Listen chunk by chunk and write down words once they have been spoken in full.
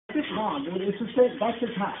No, dude, it's the same. That's the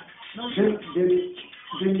top. No, I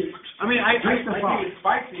mean, I think it's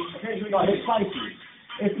spicy. No, it's spicy.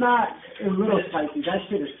 It's not a little spicy. That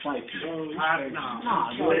shit is spicy. No, dude.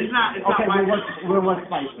 it's not. It's okay, not we're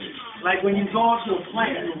spicy. Like when you go to a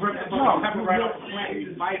plant, you rip the pepper right off the plant,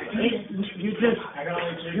 you bite it.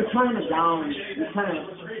 You're turning it down. It's spicy.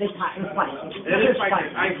 It is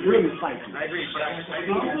spicy. I agree. Really spicy. I agree, but I think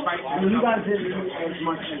it's spicy. I mean, you guys didn't eat as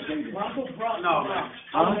much as they did. No.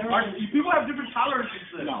 People have different tolerances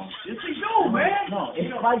to this. No. Yes, they do, man. No,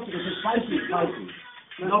 it's spicy. If it's spicy, it's spicy.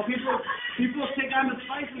 No, people take on the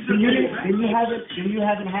spices. You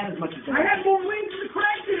haven't had as much as I had more wings than the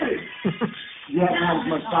crack did. You haven't had as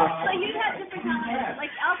much sauce. So you have different tolerances.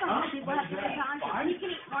 Like alcohol people have different tolerances. You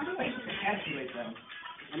can eat more spicy.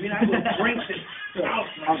 I mean, I would drink it.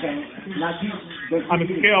 Okay. Now, On a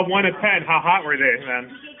scale of 1 to 10, how hot were they, man?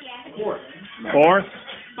 4. 4? 5. 10?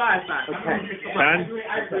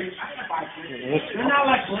 They're not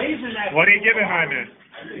like blazing that. What do you give it, Jaime?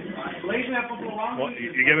 Blazing that buffalo wrong. What,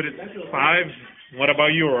 you give it a 5? What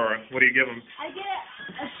about you, Aurora? What do you give them? I get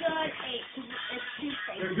a good 8 because it's too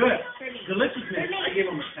spicy. They're good. For me. Delicious. I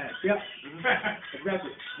give them a 10. Yep.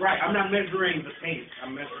 Exactly. Right. I'm not measuring the taste.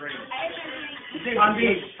 I'm measuring. How do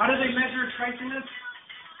they measure spiciness?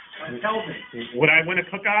 Kelvin. Would I win a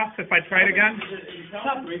cook-off if I tried again?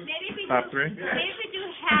 Top 3. Maybe Top 3? Maybe if we do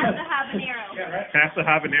half the habanero. Half the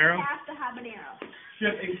habanero? Half the habanero.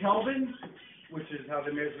 Chef in Kelvin, which is how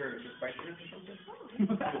they measure the spiciness or something.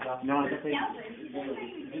 No, they're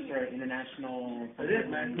international. It is,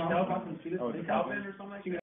 man. Kelvin or something like that.